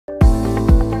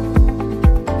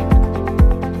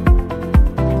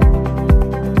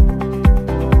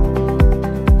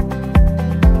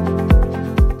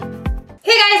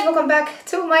back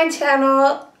to my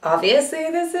channel.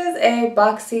 Obviously this is a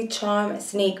Boxycharm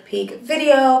sneak peek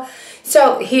video.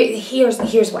 So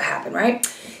here's what happened, right?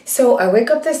 So I wake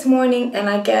up this morning and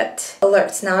I get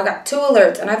alerts. Now I got 2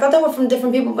 alerts and I thought they were from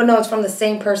different people, but no, it's from the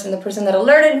same person. The person that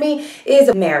alerted me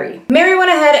is Mary. Mary went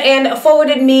ahead and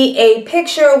forwarded me a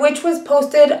picture which was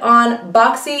posted on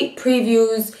Boxy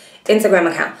Preview's Instagram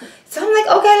account. So I'm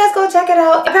like, okay, let's go check it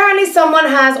out. Apparently someone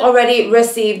has already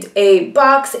received a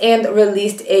box and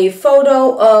released a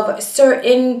photo of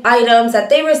certain items that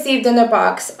they received in their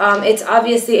box. It's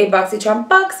obviously a Boxycharm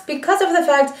box because of the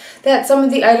fact that some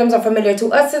of the items are familiar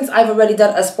to us since I've already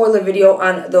done a spoiler video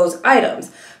on those items.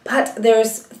 But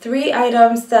there's 3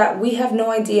 items that we have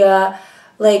no idea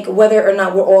like whether or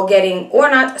not we're all getting or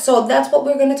not. So that's what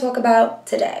we're going to talk about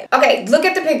today. Okay, look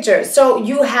at the pictures. So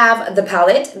you have the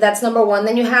palette, that's number 1.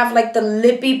 Then you have like the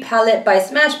Lippy palette by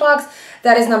Smashbox.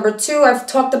 That is number 2. I've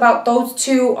talked about those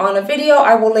 2 on a video.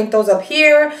 I will link those up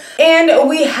here. And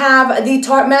we have the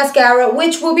Tarte mascara,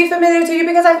 which will be familiar to you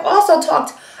because I've also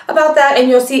talked about that and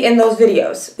you'll see in those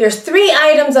videos. There's 3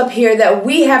 items up here that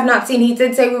we have not seen. He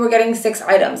did say we were getting 6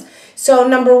 items. So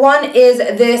number 1 is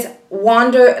this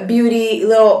Wander Beauty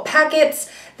little packets.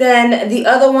 Then the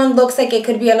other one looks like it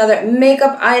could be another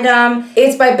makeup item.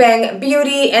 It's by Bang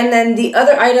Beauty. And then the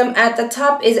other item at the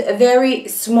top is very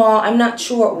small. I'm not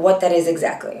sure what that is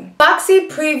exactly. Boxy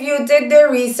Preview did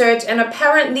their research and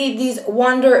apparently these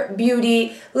Wander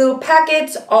Beauty little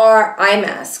packets are eye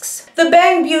masks. The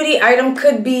Bang Beauty item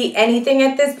could be anything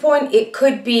at this point. It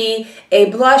could be a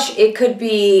blush, it could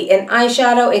be an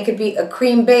eyeshadow, it could be a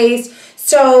cream base.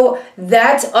 So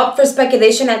that's up for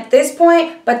speculation at this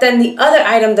point. But then the other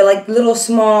item, the like little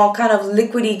small kind of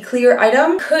liquidy clear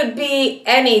item, could be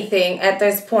anything at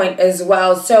this point as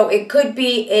well. So it could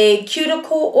be a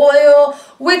cuticle oil,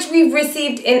 which we've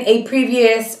received in a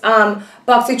previous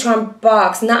Boxycharm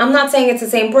box. Now I'm not saying it's the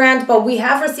same brand, but we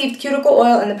have received cuticle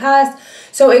oil in the past.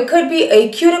 So it could be a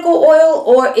cuticle oil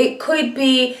or it could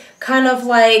be kind of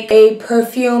like a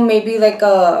perfume, maybe like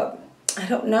a, I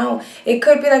don't know. It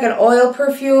could be like an oil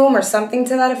perfume or something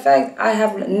to that effect. I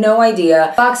have no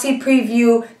idea. Boxy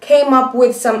Preview came up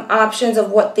with some options of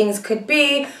what things could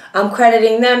be. I'm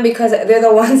crediting them because they're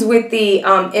the ones with the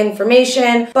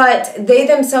information, but they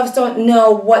themselves don't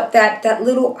know what that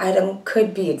little item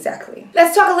could be exactly.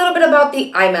 Let's talk a little bit about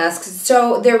the eye masks.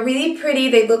 So they're really pretty.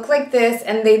 They look like this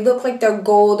and they look like they're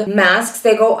gold masks.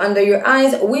 They go under your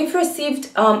eyes. We've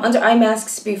received under eye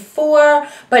masks before,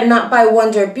 but not by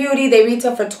Wander Beauty. They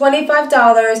retail for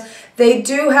 $25. They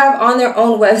do have on their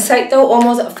own website though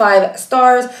almost 5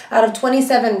 stars out of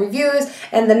 27 reviews,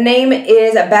 and the name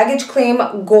is Baggage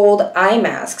Claim Gold Eye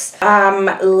Masks.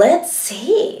 Let's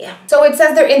see. So it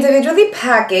says they're individually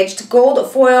packaged gold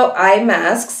foil eye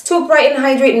masks to brighten,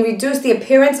 hydrate, and reduce the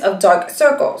appearance of dark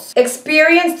circles.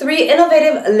 Experience 3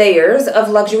 innovative layers of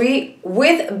luxury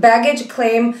with Baggage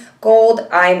Claim Gold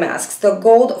Eye Masks. The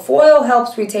gold foil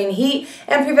helps retain heat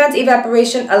and prevents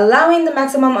evaporation, allowing the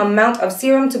maximum amount of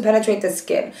serum to penetrate the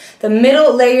skin. The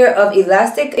middle layer of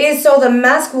elastic is so the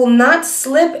mask will not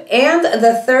slip, and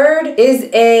the third is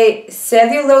a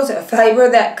cellulose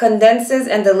fiber that condenses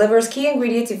and delivers key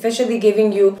ingredients efficiently,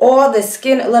 giving you all the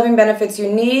skin-loving benefits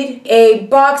you need. A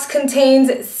box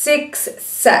contains 6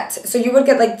 sets, so you would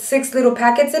get like 6 little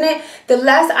packets in it. The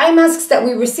last eye masks that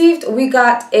we received, we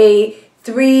got a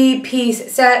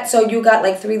 3-piece set, so you got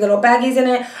like 3 little baggies in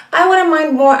it. I wouldn't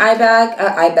mind more eye bags.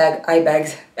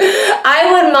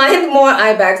 I would mind more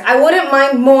eye bags. I wouldn't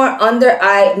mind more under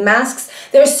eye masks.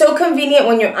 They're so convenient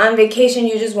when you're on vacation,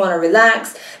 you just want to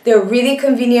relax. They're really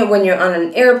convenient when you're on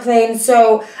an airplane.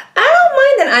 So I don't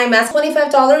mind an eye mask.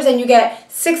 $25 and you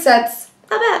get 6 sets.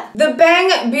 Not bad. The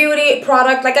Bang Beauty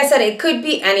product, like I said, it could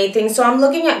be anything. So I'm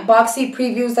looking at Boxy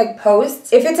Previews like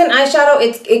posts. If it's an eyeshadow,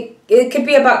 it could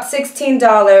be about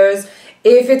 $16.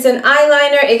 If it's an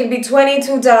eyeliner, it could be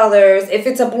 $22. If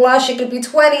it's a blush, it could be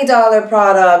 $20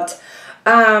 product.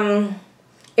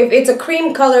 If it's a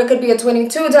cream color, it could be a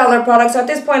 $22 product. So at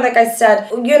this point, like I said,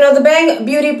 you know, the Bang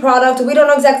Beauty product, we don't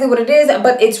know exactly what it is,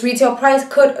 but its retail price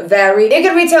could vary. It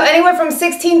could retail anywhere from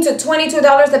 $16 to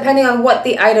 $22 depending on what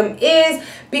the item is.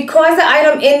 Because the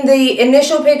item in the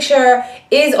initial picture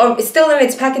is or is still in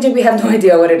its packaging, we have no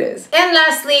idea what it is. And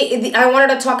lastly, I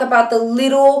wanted to talk about the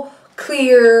little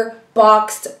clear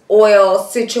boxed oil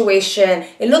situation.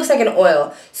 It looks like an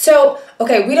oil. So,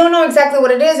 okay, we don't know exactly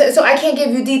what it is, so I can't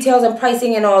give you details and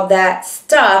pricing and all that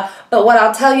stuff. But what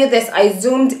I'll tell you this, I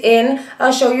zoomed in.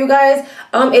 I'll show you guys.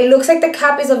 It looks like the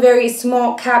cap is a very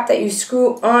small cap that you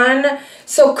screw on.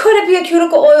 So could it be a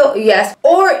cuticle oil? Yes.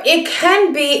 Or it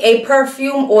can be a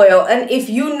perfume oil. And if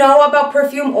you know about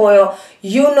perfume oil,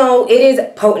 you know it is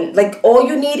potent. Like all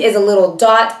you need is a little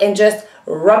dot and just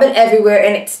rub it everywhere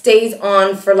and it stays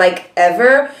on for like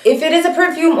ever. If it is a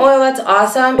perfume oil, that's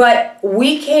awesome, but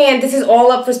this is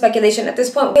all up for speculation at this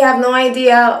point. We have no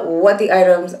idea what the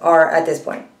items are at this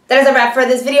point. That is a wrap for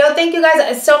this video. Thank you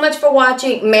guys so much for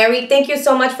watching. Mary, thank you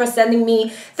so much for sending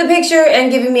me the picture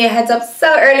and giving me a heads up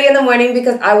so early in the morning,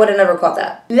 because I would have never caught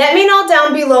that. Let me know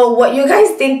down below what you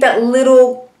guys think that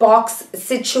little box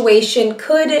situation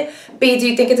could be. Do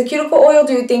you think it's a cuticle oil?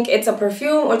 Do you think it's a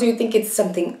perfume? Or do you think it's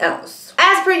something else?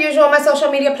 As per usual, my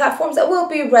social media platforms will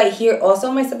be right here.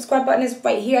 Also, my subscribe button is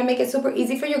right here. I make it super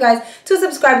easy for you guys to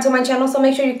subscribe to my channel, so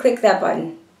make sure you click that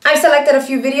button. I've selected a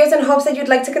few videos in hopes that you'd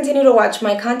like to continue to watch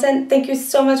my content. Thank you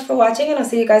so much for watching, and I'll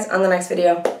see you guys on the next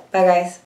video. Bye, guys.